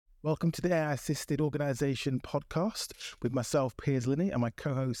Welcome to the AI Assisted Organization podcast with myself, Piers Linney, and my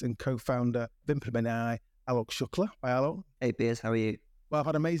co-host and co-founder of Deepmind AI, Alok Shukla. Hi, Alok. Hey, Piers, how are you? Well, I've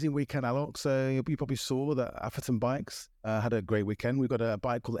had an amazing weekend, Alok. So you probably saw that Atherton Bikes had a great weekend. We've got a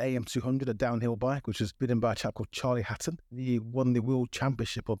bike called AM200, a downhill bike, which was ridden by a chap called Charlie Hatton. He won the World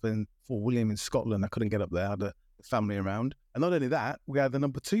Championship up in Fort William in Scotland. I couldn't get up there. I had the family around. And not only that, we had the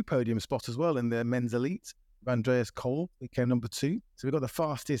number 2 podium spot as well in the men's elite. Andreas Cole became number 2. So we've got the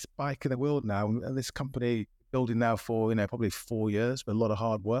fastest bike in the world now. And this company building now for, probably 4 years with a lot of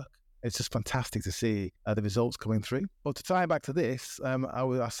hard work. It's just fantastic to see the results coming through. But to tie back to this,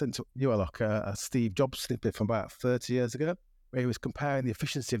 I sent to you, Alok, a Steve Jobs snippet from about 30 years ago, where he was comparing the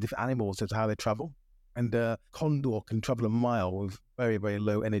efficiency of different animals as to how they travel. And condor can travel a mile with very, very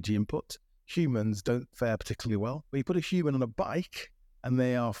low energy input. Humans don't fare particularly well. But you put a human on a bike and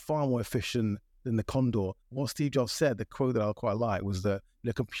they are far more efficient than the condor. What Steve Jobs said, the quote that I quite like, was that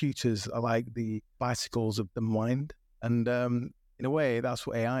computers are like the bicycles of the mind. And in a way, that's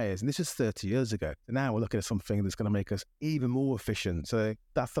what AI is. And this is 30 years ago. So now we're looking at something that's going to make us even more efficient. So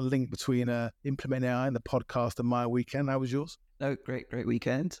that's the link between Deepmind AI and the podcast and my weekend. How was yours? No, great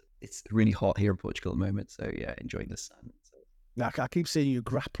weekend. It's really hot here in Portugal at the moment. So yeah, enjoying the sun. Now, I keep seeing you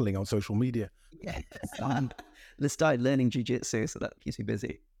grappling on social media. Yeah, let's start learning jiu-jitsu, so that keeps me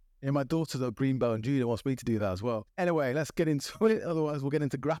busy. Yeah, my daughter's a green belt and Julia wants me to do that as well. Anyway, let's get into it. Otherwise, we'll get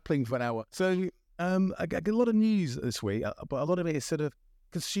into grappling for an hour. So I get a lot of news this week, but a lot of it is sort of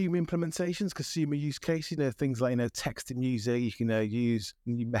consumer implementations, consumer use cases, things like, text and music. You can use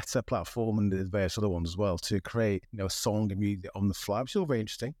the Meta platform and there's various other ones as well to create, a song and music on the fly, which is all very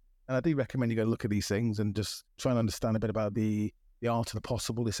interesting. And I do recommend you go look at these things and just try and understand a bit about the art of the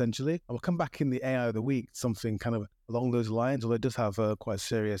possible, essentially. And we'll come back in the AI of the week, something kind of along those lines, although it does have quite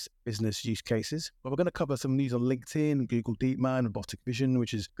serious business use cases. But we're going to cover some news on LinkedIn, Google DeepMind, robotic vision,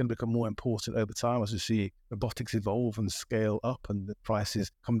 which is going to become more important over time as we see robotics evolve and scale up and the prices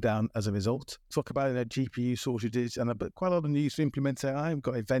come down as a result. Talk about GPU shortages and quite a lot of news to implement AI. We've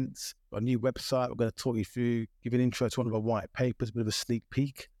got events, got a new website. We're going to talk you through, give an intro to one of our white papers, a bit of a sneak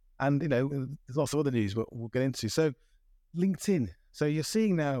peek. And, there's lots of other news we'll get into. So LinkedIn. So you're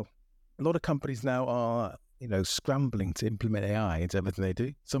seeing now a lot of companies now are, scrambling to implement AI into everything they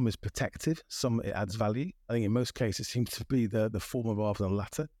do. Some is protective, some it adds value. I think in most cases it seems to be the former rather than the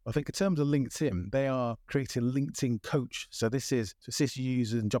latter. I think in terms of LinkedIn, they are creating LinkedIn Coach. So this is to assist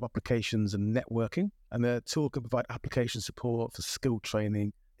users in job applications and networking. And the tool can provide application support for skill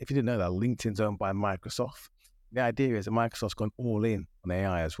training. If you didn't know that, LinkedIn's owned by Microsoft. The idea is that Microsoft's gone all in on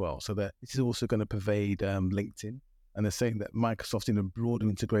AI as well. So that this is also going to pervade LinkedIn. And they're saying that Microsoft's in a broader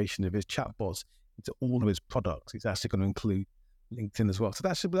integration of its chatbots into all of its products. It's actually going to include LinkedIn as well. So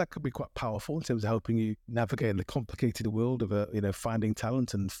that could be quite powerful in terms of helping you navigate the complicated world of finding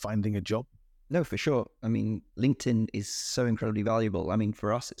talent and finding a job. No, for sure. I mean, LinkedIn is so incredibly valuable. I mean,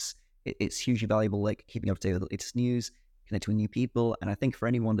 for us, it's hugely valuable, like keeping up to date with the latest news, connecting with new people. And I think for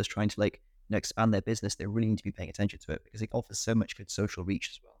anyone that's trying to expand their business, they really need to be paying attention to it because it offers so much good social reach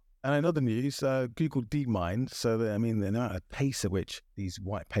as well. And in other news, Google DeepMind. So, the amount of pace at which these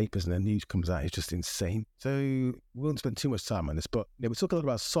white papers and the news comes out is just insane. So we won't spend too much time on this, but we talk a lot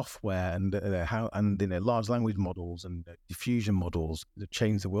about software and large language models and diffusion models that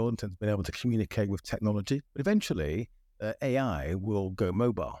change the world in terms of being able to communicate with technology. But eventually, AI will go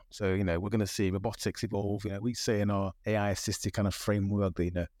mobile. So, we're going to see robotics evolve. We say in our AI assisted kind of framework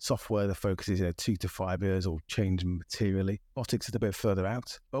that, software that focuses, 2 to 5 years will change materially. Robotics is a bit further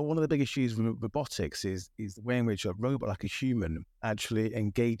out. But one of the big issues with robotics is the way in which a robot, like a human, actually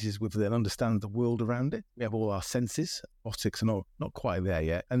engages with and understands the world around it. We have all our senses. Robotics are not quite there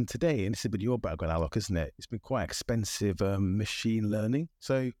yet. And today, and this has been your background, Alok, isn't it? It's been quite expensive machine learning.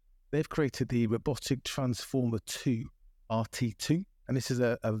 So they've created the Robotic Transformer 2, RT2, and this is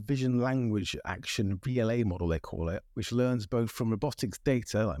a vision language action VLA model, they call it, which learns both from robotics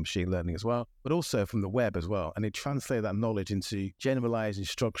data, like machine learning as well, but also from the web as well. And it translates that knowledge into generalized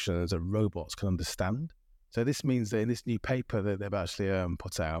instructions that robots can understand. So this means that in this new paper that they've actually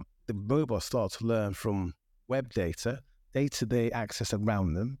put out, the robots start to learn from web data they access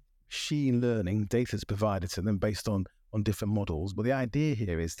around them, machine learning data is provided to them based on different models. But the idea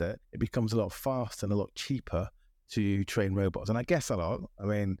here is that it becomes a lot faster and a lot cheaper to train robots. And I guess I'm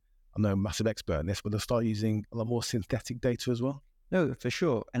no massive expert in this, but they'll start using a lot more synthetic data as well. No, for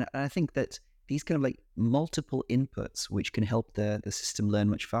sure. And I think that these kind of multiple inputs, which can help the system learn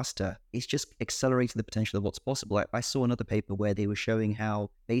much faster, is just accelerating the potential of what's possible. I saw another paper where they were showing how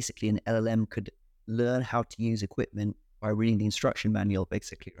basically an LLM could learn how to use equipment by reading the instruction manual,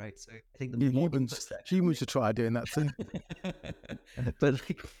 basically, right? So I think the humans should try doing that too. But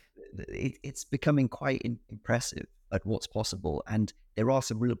it's becoming quite impressive at what's possible. And there are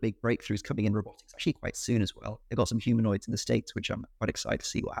some real big breakthroughs coming in robotics actually quite soon as well. They've got some humanoids in the States, which I'm quite excited to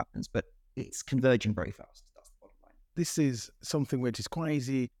see what happens, but it's converging very fast. That's the bottom line. This is something which is quite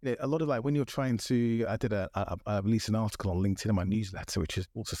easy. A lot of like when you're trying to, I released an article on LinkedIn in my newsletter, which is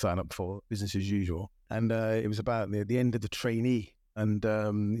also sign up for business as usual. And it was about the end of the trainee. And,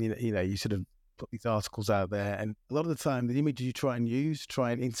 you sort of put these articles out there. And a lot of the time, the images you try and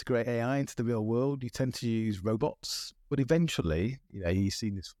integrate AI into the real world, you tend to use robots. But eventually, you've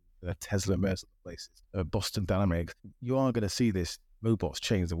seen this Tesla and various other places, Boston Dynamics, you are going to see this robots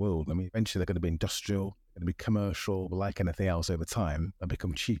change the world. I mean, eventually they're going to be industrial, going to be commercial, like anything else over time, and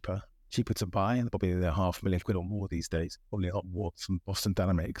become cheaper to buy. And probably they're £500,000 or more these days, probably a lot more from Boston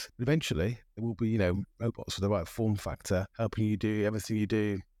Dynamics. But eventually there will be, robots with the right form factor, helping you do everything you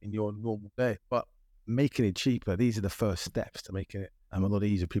do in your normal day. But making it cheaper, these are the first steps to making it a lot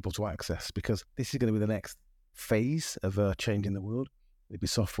easier for people to access, because this is going to be the next phase of changing the world. It'll be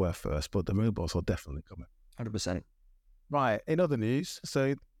software first, but the robots are definitely coming. 100%. Right. In other news,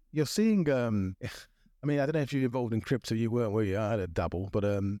 so you're seeing, I mean, I don't know if you're involved in crypto, you weren't, were you? I had a dabble, but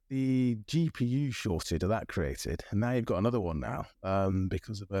the GPU shortage that created, and now you've got another one now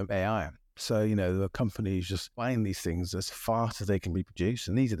because of AI. So, the companies just buying these things as fast as they can be produced,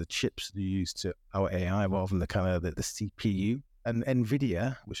 and these are the chips that you use to power AI rather than the kind of the CPU. And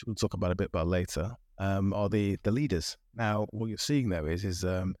NVIDIA, which we'll talk about a bit about later, are the leaders. Now, what you're seeing though is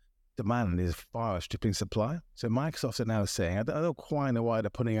demand is far outstripping supply. So Microsoft are now saying, I don't quite know why they're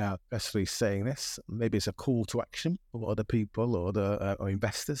putting out press release saying this. Maybe it's a call to action for other people or other or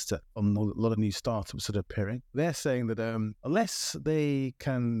investors on a lot of new startups that are appearing. They're saying that unless they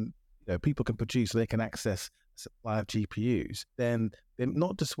can, people can produce, they can access supply of GPUs, then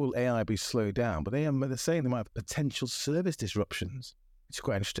not just will AI be slowed down, but they're saying they might have potential service disruptions. It's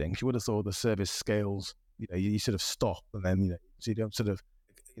quite interesting. You would have thought the service scales, you sort of stop, and then so you don't sort of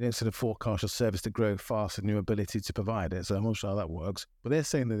forecast your service to grow faster than your ability to provide it. So I'm not sure how that works. But they're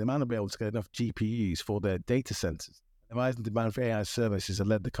saying that they might not be able to get enough GPUs for their data centers. The rising demand for AI services has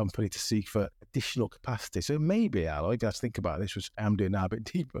led the company to seek for additional capacity. So maybe, Al, you guys think about this, which I'm doing now a bit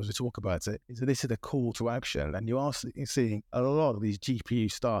deeper as we talk about it, is that this is a call to action. And you are seeing a lot of these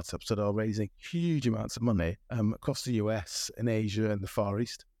GPU startups that are raising huge amounts of money across the US and Asia and the Far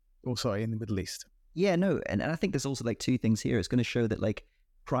East, in the Middle East. Yeah, no. And I think there's also two things here. It's going to show that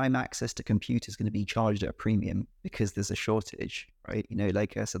prime access to compute is going to be charged at a premium because there's a shortage, right?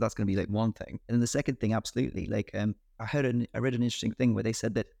 So that's going to be one thing. And then the second thing, absolutely, I read an interesting thing where they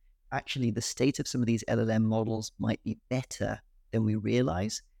said that actually the state of some of these LLM models might be better than we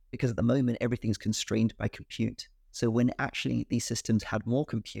realize, because at the moment everything's constrained by compute. So when actually these systems had more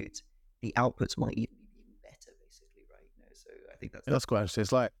compute, the outputs might even be better, basically, right? So I think that's quite interesting.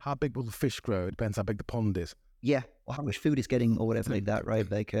 It's like, how big will the fish grow? It depends how big the pond is. Yeah, or how much food is getting or whatever like that, right?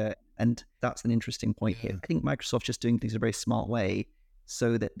 And that's an interesting point here. I think Microsoft's just doing things in a very smart way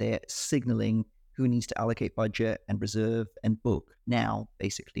so that they're signaling who needs to allocate budget and reserve and book now,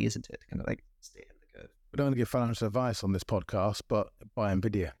 basically, isn't it? Kind of stay ahead of the curve. We don't want to give financial advice on this podcast, but buy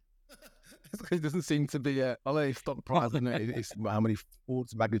NVIDIA. It doesn't seem to be although stock price, it's how many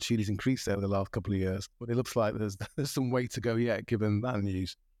orders of magnitude has increased over the last couple of years. But it looks like there's some way to go yet, given that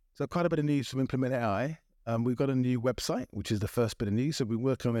news. So quite a bit of news from Implement AI. We've got a new website, which is the first bit of news. So we've been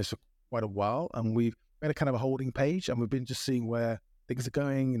working on this for quite a while, and we've made a kind of a holding page, and we've been just seeing where things are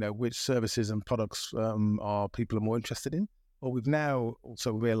going, which services and products people are more interested in. But we've now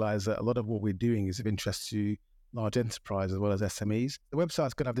also realized that a lot of what we're doing is of interest to large enterprise as well as SMEs. The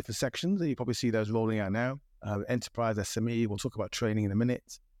website's going to have different sections. You probably see those rolling out now. Enterprise, SME, we'll talk about training in a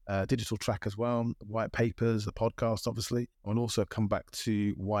minute. Digital track as well, white papers, the podcast, obviously. And we'll also come back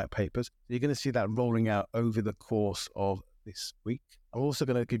to white papers. You're going to see that rolling out over the course of this week. I'm also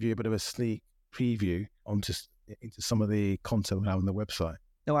going to give you a bit of a sneak preview into some of the content we have on the website.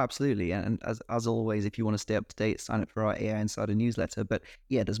 No, absolutely. And as always, if you want to stay up to date, sign up for our AI Insider newsletter. But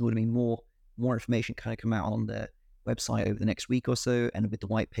yeah, there's going to be more information kind of come out on the website over the next week or so. And with the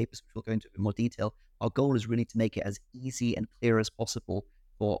white papers, which we'll go into in more detail, our goal is really to make it as easy and clear as possible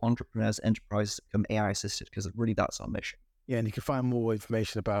for entrepreneurs, enterprises to become AI assisted, because really that's our mission. Yeah, and you can find more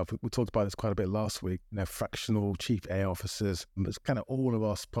information about, we talked about this quite a bit last week, fractional chief AI officers. It's kind of all of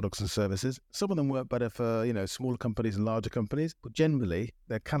our products and services. Some of them work better for, smaller companies and larger companies, but generally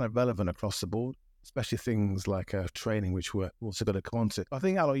they're kind of relevant across the board, especially things like training, which we're also going to come on to. I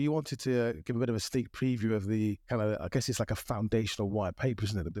think, Alo, you wanted to give a bit of a sneak preview of the kind of, I guess it's like a foundational white paper,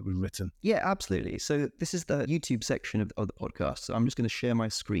 isn't it, that we've written? Yeah, absolutely. So this is the YouTube section of the podcast. So I'm just going to share my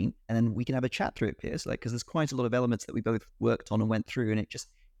screen and then we can have a chat through it, Piers, because there's quite a lot of elements that we both worked on and went through, and it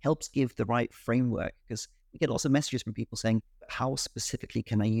helps give the right framework, because we get lots of messages from people saying, how specifically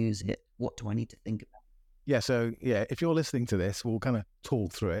can I use it? What do I need to think about? Yeah, so if you're listening to this, we'll kind of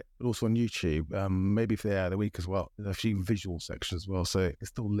talk through it, but also on YouTube, maybe for the week as well. There's a few visual sections as well, so you can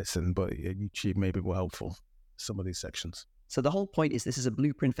still listen, but YouTube may be more helpful, some of these sections. So the whole point is this is a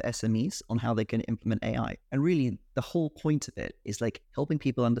blueprint for SMEs on how they can implement AI. And really, the whole point of it is like helping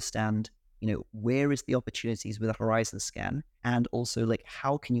people understand, where is the opportunities with a horizon scan, and also like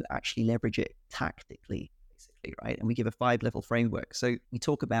how can you actually leverage it tactically, basically, right? And we give a 5-level framework. So we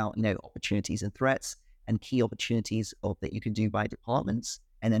talk about, opportunities and threats, and key opportunities that you can do by departments.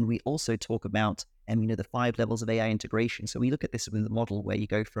 And then we also talk about, the 5 levels of AI integration. So we look at this with a model where you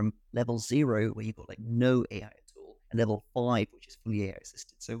go from level 0, where you've got like no AI at all, and level 5, which is fully AI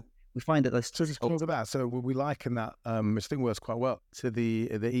assisted. So we find that there's... So just talk about that. So we liken that, which I think works quite well, to the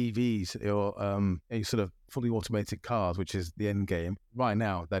EVs, or sort of fully automated cars, which is the end game. Right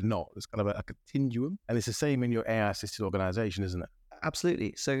now, they're not. It's kind of a continuum. And it's the same in your AI assisted organization, isn't it?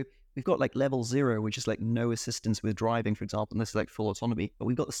 Absolutely. So we've got like level 0, which is like no assistance with driving, for example, and this is like full autonomy. But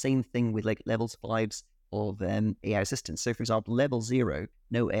we've got the same thing with like levels 5s of AI assistance. So for example, level 0,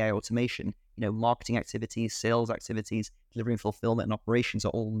 no AI automation, marketing activities, sales activities, delivery and fulfillment and operations are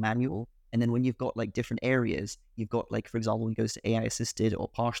all manual. And then when you've got like different areas, you've got like, for example, when it goes to AI assisted or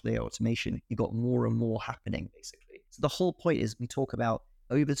partial AI automation, you've got more and more happening basically. So the whole point is we talk about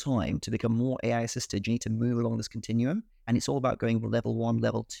over time to become more AI assisted, you need to move along this continuum. And it's all about going from level 1,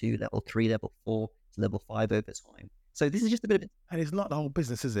 level 2, level 3, level 4 to level 5 over time. So this is just a bit of it. And it's not the whole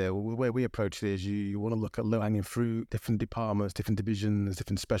business, is it? The way we approach it is you want to look at low-hanging fruit, different departments, different divisions,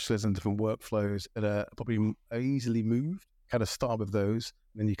 different specialisms, different workflows that are probably easily moved. Kind of start with those,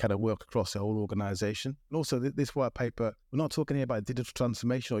 and then you kind of work across the whole organization. And also this white paper, we're not talking here about digital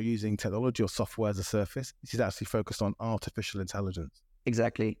transformation or using technology or software as a surface. This is actually focused on artificial intelligence.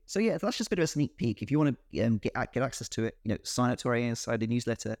 Exactly. So yeah, that's just a bit of a sneak peek. If you want to get access to it, sign up to our AI Insider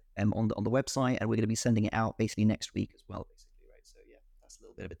newsletter on the website, and we're going to be sending it out basically next week as well, basically, right? So yeah, that's a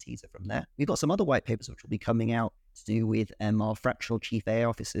little bit of a teaser from there. We've got some other white papers which will be coming out to do with our fractional chief AI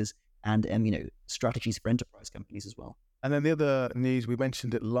officers and strategies for enterprise companies as well. And then the other news, we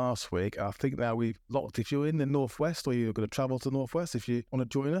mentioned it last week. I think now we've locked, if you're in the Northwest or you're going to travel to the Northwest, if you want to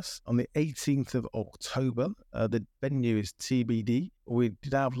join us on the 18th of October, the venue is TBD. We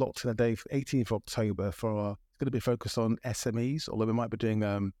did have locked in a day for 18th of October for it's going to be focused on SMEs, although we might be doing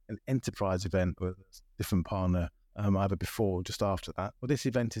an enterprise event with a different partner. Either before or just after that. Well, this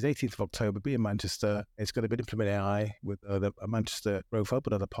event is 18th of October, be in Manchester. It's going to be Implement AI with the Manchester Growth Hub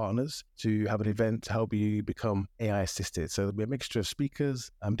and other partners to have an event to help you become AI assisted. So there'll be a mixture of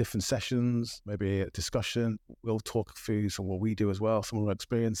speakers, different sessions, maybe a discussion. We'll talk through some of what we do as well, some of our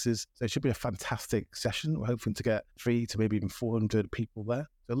experiences. So it should be a fantastic session. We're hoping to get 300 to maybe even 400 people there.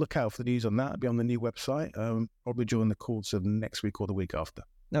 So look out for the news on that. It'll be on the new website, probably during the course of next week or the week after.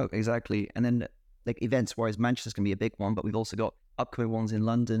 No, exactly. And then like events wise, Manchester's going to be a big one, but we've also got upcoming ones in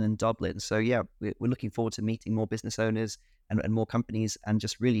London and Dublin. So yeah, we're looking forward to meeting more business owners and more companies, and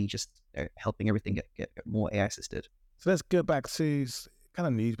just really helping everything get more AI assisted. So let's go back to kind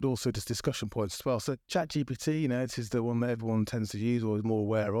of news, but also just discussion points as well. So ChatGPT, this is the one that everyone tends to use or is more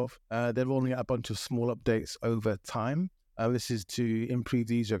aware of. They're rolling out a bunch of small updates over time. This is to improve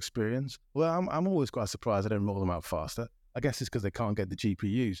the user experience. Well, I'm always quite surprised they don't roll them out faster. I guess it's because they can't get the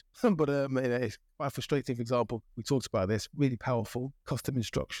GPUs. But it's quite frustrating. For example, we talked about this, really powerful custom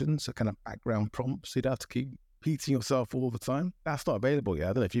instructions, so kind of background prompts. So you'd have to keep repeating yourself all the time. That's not available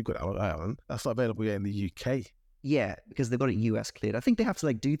yet. I don't know if you've got it, I haven't. That's not available yet in the UK. Yeah, because they've got it US cleared. I think they have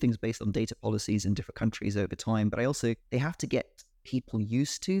to do things based on data policies in different countries over time. But they have to get people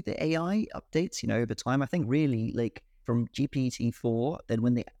used to the AI updates, over time. I think really from GPT-4, then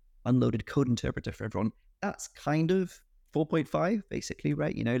when they unloaded Code Interpreter for everyone, that's kind of 4.5 basically,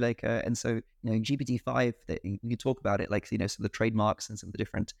 right? And so GPT-5, that you talk about it, some of the trademarks and some of the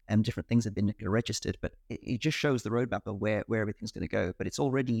different things have been registered, but it just shows the roadmap of where everything's going to go. But it's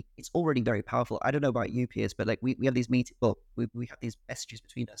already very powerful. I don't know about you, Piers, but we have these meetings. Well, we have these messages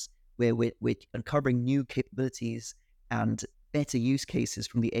between us where we're uncovering new capabilities and better use cases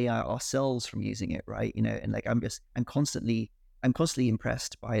from the AI ourselves from using it, right? And I'm constantly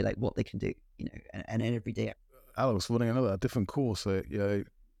impressed by what they can do, and every day. Alex running a different course,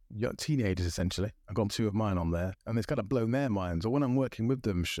 young teenagers essentially. I've got 2 of mine on there, and it's kind of blown their minds. Or when I'm working with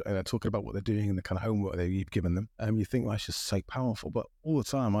them, talking about what they're doing and the kind of homework you've given them, you think, well, that's just so powerful. But all the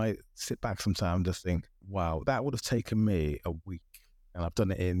time, I sit back sometimes and just think, wow, that would have taken me a week. And I've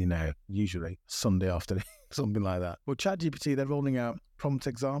done it in, usually Sunday afternoon, something like that. Well, ChatGPT, they're rolling out prompt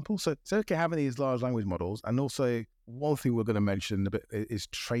examples. So it's okay having these large language models. And also one thing we're going to mention a bit is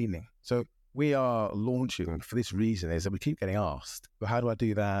training. So we are launching for this reason is that we keep getting asked, well, how do I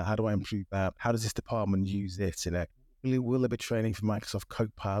do that? How do I improve that? How does this department use it? Will there be training for Microsoft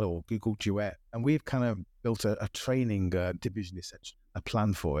Copilot or Google Duet? And we've kind of built a training division, essentially, a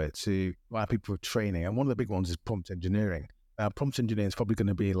plan for it to provide people with training. And one of the big ones is prompt engineering. Now, prompt engineering is probably going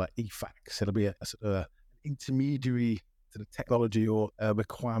to be like EFACS. It'll be a sort of intermediary sort of technology or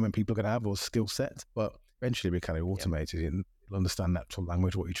requirement people are going to have or skill set. But eventually we kind of automate it and it'll understand natural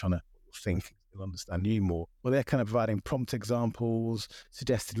language, what you're trying to think. It'll understand you more. Well, they're kind of providing prompt examples,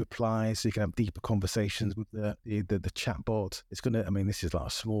 suggested replies, so you can have deeper conversations with the chatbot. It's going to, I mean, this is like a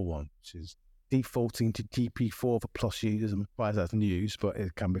small one, which is defaulting to GP4 for Plus users. I'm surprised that's news, but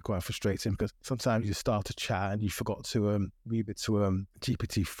it can be quite frustrating because sometimes you start a chat and you forgot to move it to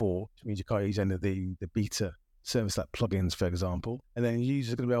GPT4, which means you can't use any of the beta service like plugins, for example. And then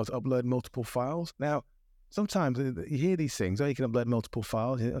users are going to be able to upload multiple files. Now, sometimes you hear these things, oh, you can upload multiple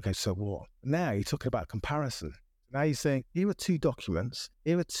files. Okay, so what? Now you're talking about comparison. Now you're saying, here are 2 documents,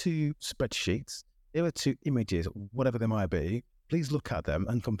 here are 2 spreadsheets, here are 2 images, whatever they might be. Please look at them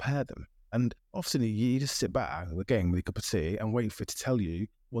and compare them. And often you just sit back, again, with a cup of tea and wait for it to tell you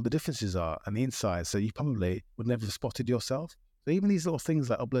what the differences are and the insights that you probably would never have spotted yourself. So even these little things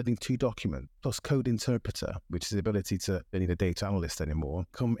like uploading 2 documents plus code interpreter, which is the ability to don't need a data analyst anymore,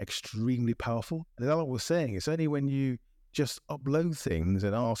 become extremely powerful. And that's what we're saying. It's only when you just upload things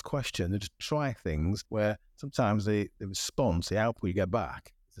and ask questions and just try things where sometimes the response, the output you get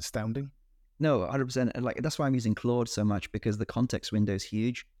back is astounding. No, 100%. And like, that's why I'm using Claude so much, because the context window is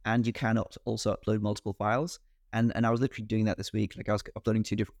huge and you cannot also upload multiple files. And I was literally doing that this week. Like, I was uploading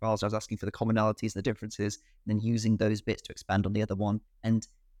 2 different files. I was asking for the commonalities and the differences, and then using those bits to expand on the other one. And,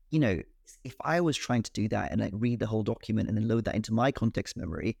 you know, if I was trying to do that and like read the whole document and then load that into my context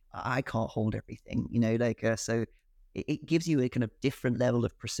memory, I can't hold everything, you know, like, so it gives you a kind of different level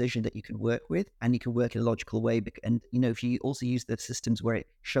of precision that you can work with, and you can work in a logical way. And, you know, if you also use the systems where it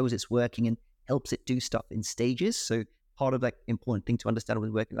shows it's working and helps it do stuff in stages. So part of that important thing to understand with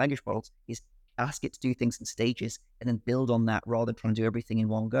working language models is ask it to do things in stages and then build on that rather than trying to do everything in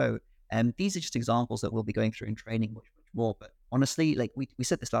one go. And these are just examples that we'll be going through in training much more. But honestly, like we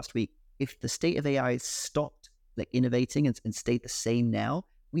said this last week, if the state of AI stopped like innovating and stayed the same now,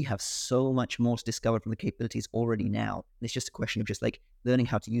 we have so much more to discover from the capabilities already now. And it's just a question of just like learning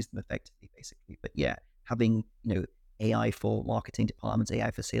how to use them effectively, basically. But yeah, having, you know, AI for marketing departments,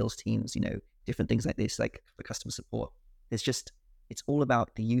 AI for sales teams, you know, different things like this, like for customer support. It's all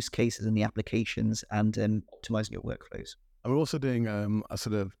about the use cases and the applications and optimizing your workflows. And we're also doing a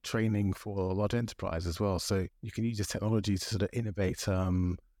sort of training for large enterprise as well. So you can use this technology to sort of innovate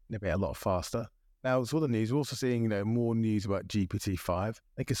a lot faster. Now, with other news, we're also seeing, you know, more news about GPT-5. I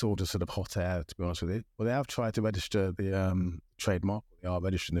think it's all just sort of hot air, to be honest with you. Well, they have tried to register the trademark. They are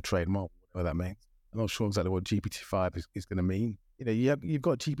registering the trademark, whatever that means. I'm not sure exactly what GPT-5 is going to mean. You know, you've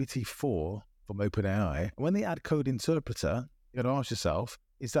got GPT-4 from OpenAI. And when they add code interpreter, you got to ask yourself,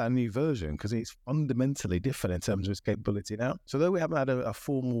 is that a new version? Because it's fundamentally different in terms of its capability now. So though we haven't had a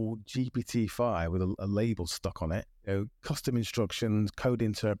formal GPT-5 with a label stuck on it, you know, custom instructions, code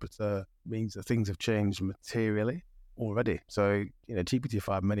interpreter means that things have changed materially already. So, you know,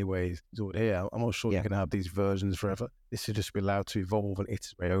 GPT-5 in many ways is already here. I'm not sure you can have these versions forever. This should just be allowed to evolve and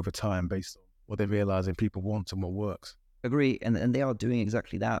iterate over time based on what they're realizing people want and what works. Agree, and they are doing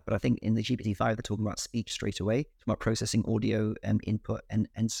exactly that. But I think in the GPT-5, they're talking about speech straight away, talking about processing audio input, and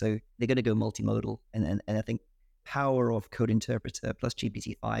so they're going to go multimodal. And I think power of code interpreter plus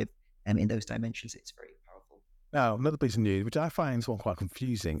GPT-5 in those dimensions, it's very powerful. Now, another piece of news, which I find quite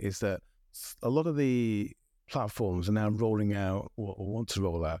confusing, is that a lot of the platforms are now rolling out or want to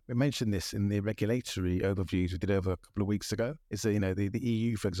roll out. We mentioned this in the regulatory overviews we did over a couple of weeks ago. Is that, you know, the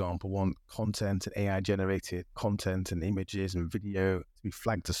EU, for example, want content and AI generated content and images and video to be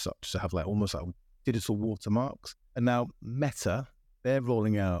flagged as such, to have like almost like digital watermarks. And now Meta, they're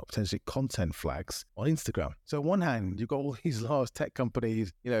rolling out potentially content flags on Instagram. So on one hand, you've got all these large tech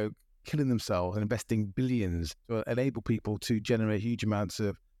companies, you know, killing themselves and investing billions to enable people to generate huge amounts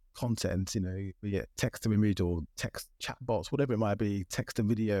of content, you know, be it text to image or text chatbots, whatever it might be, text to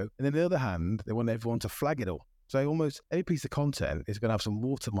video. And then on the other hand, they want everyone to flag it all. So almost every piece of content is going to have some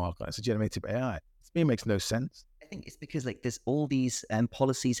watermark on it. It's generated by AI. To me, it makes no sense. I think it's because like there's all these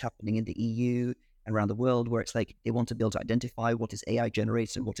policies happening in the EU and around the world where it's like they want to be able to identify what is AI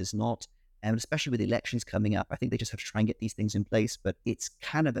generated and what is not. And especially with elections coming up, I think they just have to try and get these things in place. But it's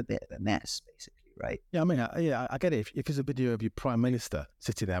kind of a bit of a mess, basically, right? Yeah, I mean, I get it. If it's a video of your prime minister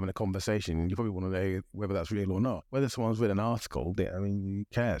sitting there having a conversation, you probably want to know whether that's real or not. Whether someone's written an article, I mean,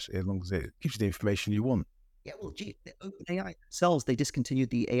 who cares as long as it gives you the information you want. Yeah, well, gee, the OpenAI themselves, they discontinued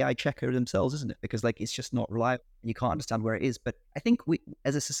the AI checker themselves, isn't it? Because like it's just not reliable and you can't understand where it is. But I think we,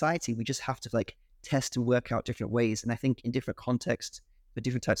 as a society, we just have to like test and work out different ways. And I think in different contexts, for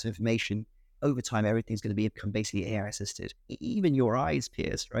different types of information, over time, everything's going to become basically AI assisted. Even your eyes,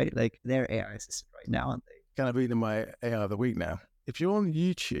 Piers, right? Like they're AI assisted right now, aren't they? Kind of reading my AI of the week now. If you're on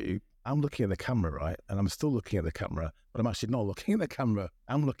YouTube, I'm looking at the camera, right? And I'm still looking at the camera, but I'm actually not looking at the camera.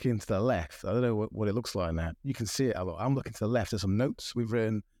 I'm looking to the left. I don't know what it looks like now. You can see it a lot. I'm looking to the left. There's some notes we've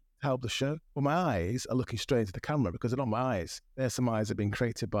written to help the show. Well, my eyes are looking straight into the camera because they're not my eyes. There's some eyes that have been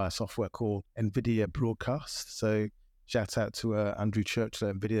created by a software called NVIDIA Broadcast. So shout out to Andrew Church,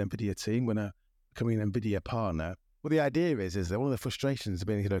 the NVIDIA team, when becoming an NVIDIA partner. Well, the idea is that one of the frustrations of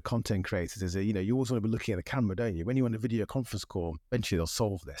being, content creators is that, you always want to be looking at the camera, don't you? When you're on a video conference call, eventually they'll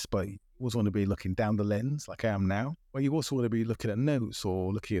solve this, but you always want to be looking down the lens like I am now. Well, you also want to be looking at notes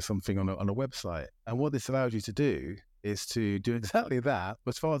or looking at something on a website. And what this allows you to do is to do exactly that.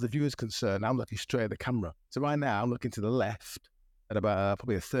 But as far as the viewer's concerned, I'm looking straight at the camera. So right now I'm looking to the left at about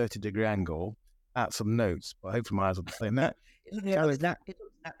probably a 30-degree angle at some notes, but hopefully my eyes will be saying that. It looks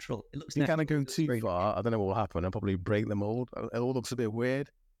natural. It looks You natural. kind of go too far, I don't know what will happen. I'll probably break the mold. It all looks a bit weird.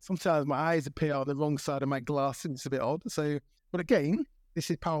 Sometimes my eyes appear on the wrong side of my glass, and it's a bit odd. So, but again, this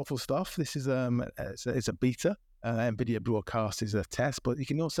is powerful stuff. This is it's a beta. NVIDIA Broadcast is a test, but you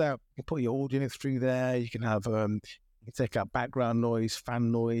can also put your audio through there. You can have you can take out background noise,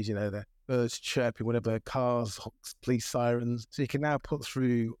 fan noise, the birds chirping, whatever, cars, police sirens. So you can now put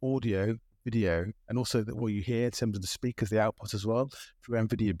through audio, video, and also what you hear in terms of the speakers, the output as well, through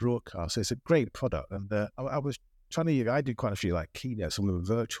NVIDIA Broadcast. So it's a great product. And I was I do quite a few like keynotes, some of them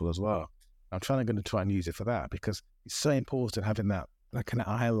virtual as well. I'm going to try and use it for that because it's so important having that kind of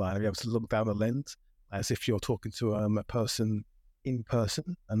eye line, be able to look down the lens as if you're talking to a person in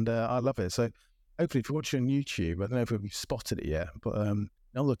person. And I love it. So hopefully if you're watching on YouTube, I don't know if you've spotted it yet, but I'm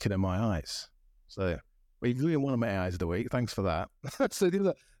looking at my eyes. So you've ruined one of my eyes of the week. Thanks for that. So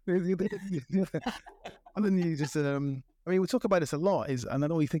and then you just, we talk about this a lot, and I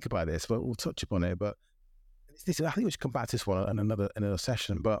know you think about this, but we'll touch upon it. But I think we should come back to this one in another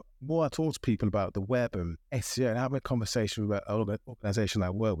session. But more I talk to people about the web and SEO, and I have a conversation with an organisation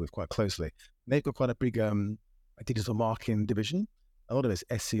I work with quite closely. They've got quite a big digital marketing division. A lot of it's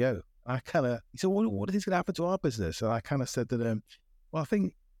SEO. He said, what is going to happen to our business? And I kind of said that, I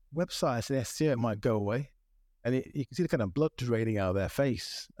think websites and SEO might go away. And you can see the kind of blood draining out of their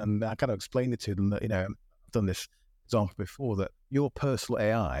face. And I kind of explained it to them that, I've done this example before, that your personal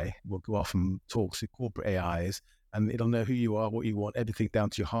AI will go off and talk to corporate AIs, and it'll know who you are, what you want, everything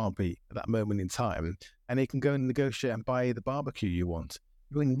down to your heartbeat at that moment in time. And it can go and negotiate and buy the barbecue you want.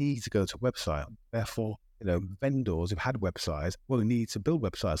 You only need to go to a website. Therefore, vendors who've had websites won't need to build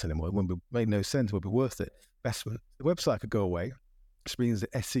websites anymore. It won't make no sense. It won't be worth it. Investment. The website could go away, which means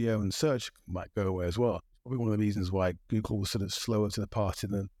that SEO and search might go away as well. Probably one of the reasons why Google was sort of slower to the party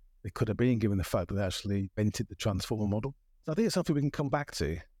than they could have been, given the fact that they actually invented the transformer model. So I think it's something we can come back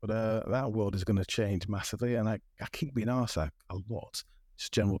to, but that world is going to change massively. And I keep being asked that a lot,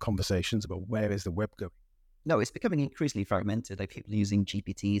 just general conversations about where is the web going. No, it's becoming increasingly fragmented. Like people using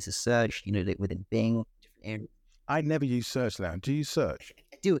GPT as a search, like within Bing, different areas. I never use search now. Do you search?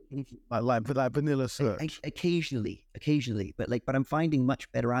 I do it like vanilla search. Occasionally, but I'm finding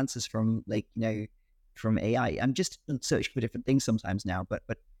much better answers from from AI. I'm just searching for different things sometimes now, but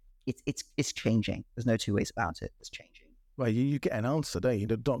it's changing. There's no two ways about it. It's changing. Well, you get an answer, don't you?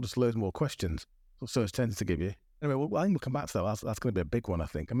 Not just loads more questions. That's what search tends to give you. Anyway, I think we'll come back to that. That's going to be a big one, I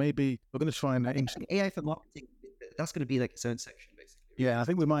think. And maybe we're going to try and... AI for marketing, that's going to be like its own section, basically. Yeah, I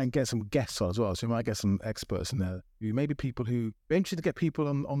think we might get some guests on as well. So we might get some experts in there. Maybe people who... We're interested to get people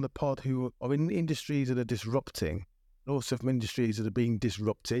on the pod who are in industries that are disrupting, and also from industries that are being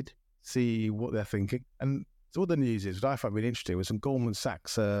disrupted, see what they're thinking. And so what the news is, what I find really interesting, was some Goldman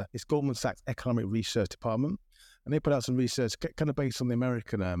Sachs, it's Goldman Sachs Economic Research Department, and they put out some research kind of based on the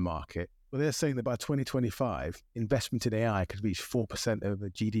American market. Well, they're saying that by 2025, investment in AI could reach 4% of the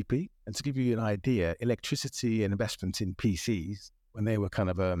GDP. And to give you an idea, electricity and investment in PCs, when they were kind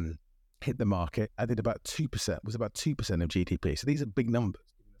of hit the market, added about 2%, was about 2% of GDP. So these are big numbers,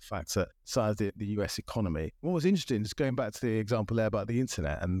 given the fact that size the US economy. What was interesting is going back to the example there about the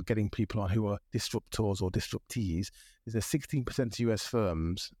internet and getting people on who are disruptors or disruptees, is that 16% of US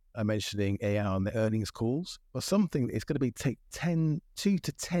firms are mentioning AI on their earnings calls, or something it's going to take 2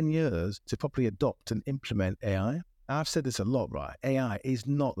 to 10 years to properly adopt and implement AI. I've said this a lot, right? AI is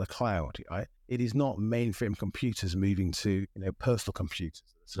not the cloud, right? It is not mainframe computers moving to, personal computers,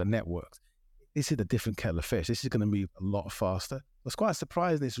 sort of networks. This is a different kettle of fish. This is going to move a lot faster. I was quite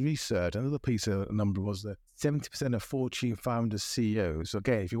surprised in this research. Another piece of number was that 70% of Fortune 500 CEOs, so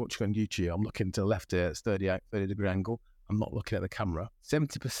again, if you're watching on YouTube, I'm looking to the left here, it's 30-degree angle. I'm not looking at the camera.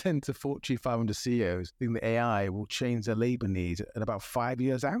 70% of Fortune 500 CEOs think that AI will change their labor needs at about 5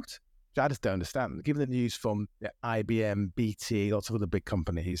 years out. Which I just don't understand. Given the news from IBM, BT, lots of other big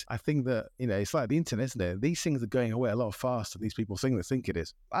companies, I think that, it's like the internet, isn't it? These things are going away a lot faster than these people think it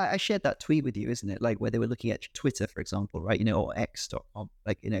is. I shared that tweet with you, isn't it? Like where they were looking at Twitter, for example, right? Or X.com.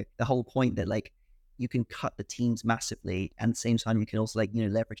 Like, the whole point that like you can cut the teams massively, and at the same time you can also like,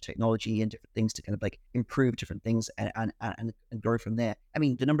 leverage technology and different things to kind of like improve different things and grow from there. I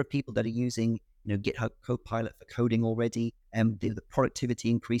mean, the number of people that are using GitHub Copilot for coding already, and the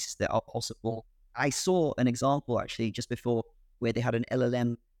productivity increases that are possible. I saw an example actually just before where they had an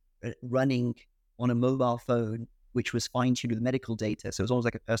LLM running on a mobile phone, which was fine-tuned with medical data. So it was almost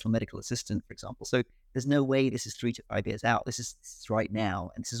like a personal medical assistant, for example. So there's no way this is 3 to 5 years out. This is right now.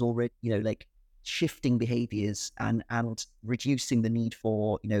 And this is already, like shifting behaviors and reducing the need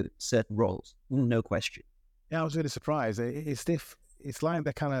for, certain roles. No question. Yeah, I was really surprised. It's like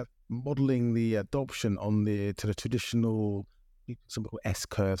they're kind of modeling the adoption on the traditional, some call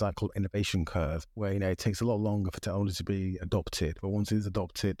S-curves, I call it innovation curve, where it takes a lot longer for technology to be adopted. But once it is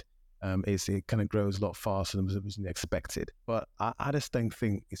adopted, it kind of grows a lot faster than was originally expected. But I just don't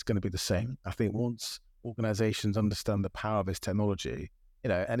think it's going to be the same. I think once organizations understand the power of this technology,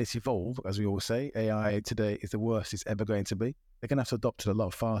 and it's evolved, as we always say, AI today is the worst it's ever going to be. They're going to have to adopt it a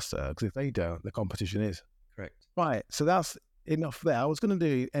lot faster, because if they don't, the competition is. Correct. Right. So that's enough there. I was going to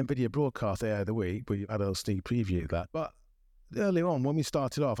do NVIDIA Broadcast AI of the week, but you had a sneak preview of that. But earlier on, when we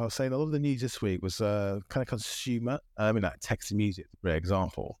started off, I was saying a lot of the news this week was kind of consumer. Like text and music, for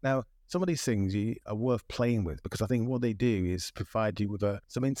example. Now, some of these things are worth playing with, because I think what they do is provide you with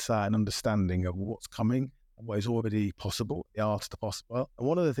some insight and understanding of what's coming, what is already possible, the art of the possible. And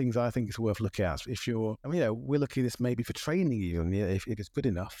one of the things I think is worth looking at, if you're, we're looking at this maybe for training even, if it's good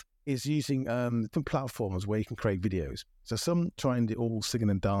enough, is using different platforms where you can create videos. So some try and do all singing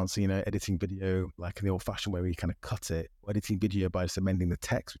and dancing, editing video, like in the old fashioned way where you kind of cut it, or editing video by just amending the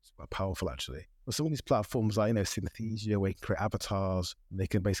text, which is quite powerful actually. But some of these platforms like, Synthesia, where you can create avatars, and they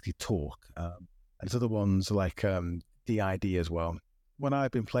can basically talk. And there's other ones like DID as well. One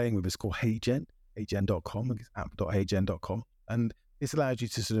I've been playing with is called HeyGen. HeyGen.com, it's app.heygen.com, and this allows you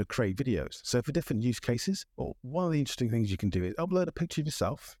to sort of create videos. So for different use cases, well, one of the interesting things you can do is upload a picture of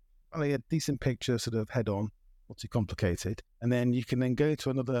yourself, a decent picture, sort of head on, not too complicated, and then you can then go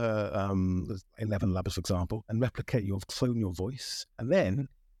to another 11 Labs, for example, and clone your voice, and then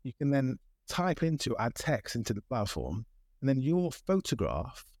you can then add text into the platform, and then your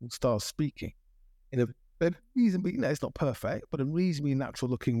photograph will start speaking in a reasonably, it's not perfect, but a reasonably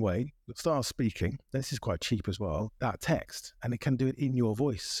natural looking way. You'll start speaking. This is quite cheap as well, that text, and it can do it in your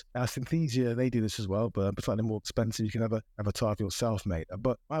voice. Now, Synthesia, they do this as well, but slightly more expensive. You can have a avatar of yourself, mate.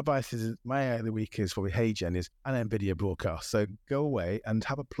 But my advice is, my AI of the week is probably HeyGen is an NVIDIA Broadcast. So go away and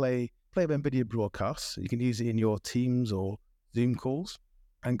have a play of NVIDIA Broadcasts. You can use it in your Teams or Zoom calls,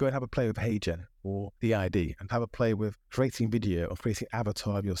 and go and have a play with HeyGen or the ID, and have a play with creating video or creating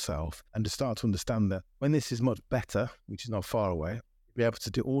avatar of yourself, and to start to understand that when this is much better, which is not far away, you'll be able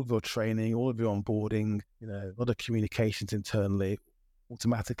to do all of your training, all of your onboarding, a lot of communications internally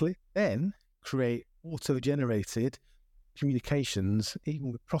automatically, then create auto-generated communications,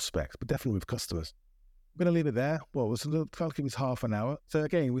 even with prospects, but definitely with customers. I'm going to leave it there. Well, it was half an hour. So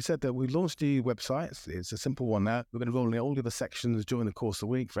again, we said that we've launched new websites. It's a simple one now. We're going to roll in all the other sections during the course of the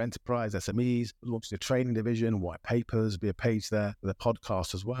week for enterprise, SMEs. We'll launch the training division, white papers, be a page there with a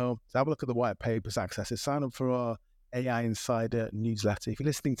podcast as well. So have a look at the white papers, access it, sign up for our AI Insider newsletter. If you're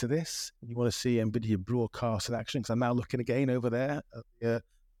listening to this and you want to see NVIDIA Broadcast in action, because I'm now looking again over there at the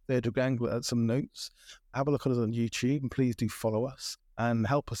third-degree angle at some notes, have a look at us on YouTube, and please do follow us and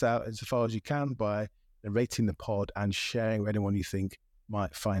help us out as far as you can by rating the pod and sharing with anyone you think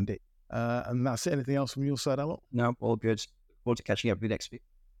might find it. And that's it. Anything else from your side, Alan? No, all good. Look forward to catching up with you next week.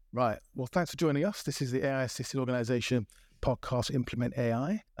 Right. Well, thanks for joining us. This is the AI Assisted Organization podcast, Implement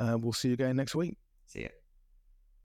AI. We'll see you again next week. See ya.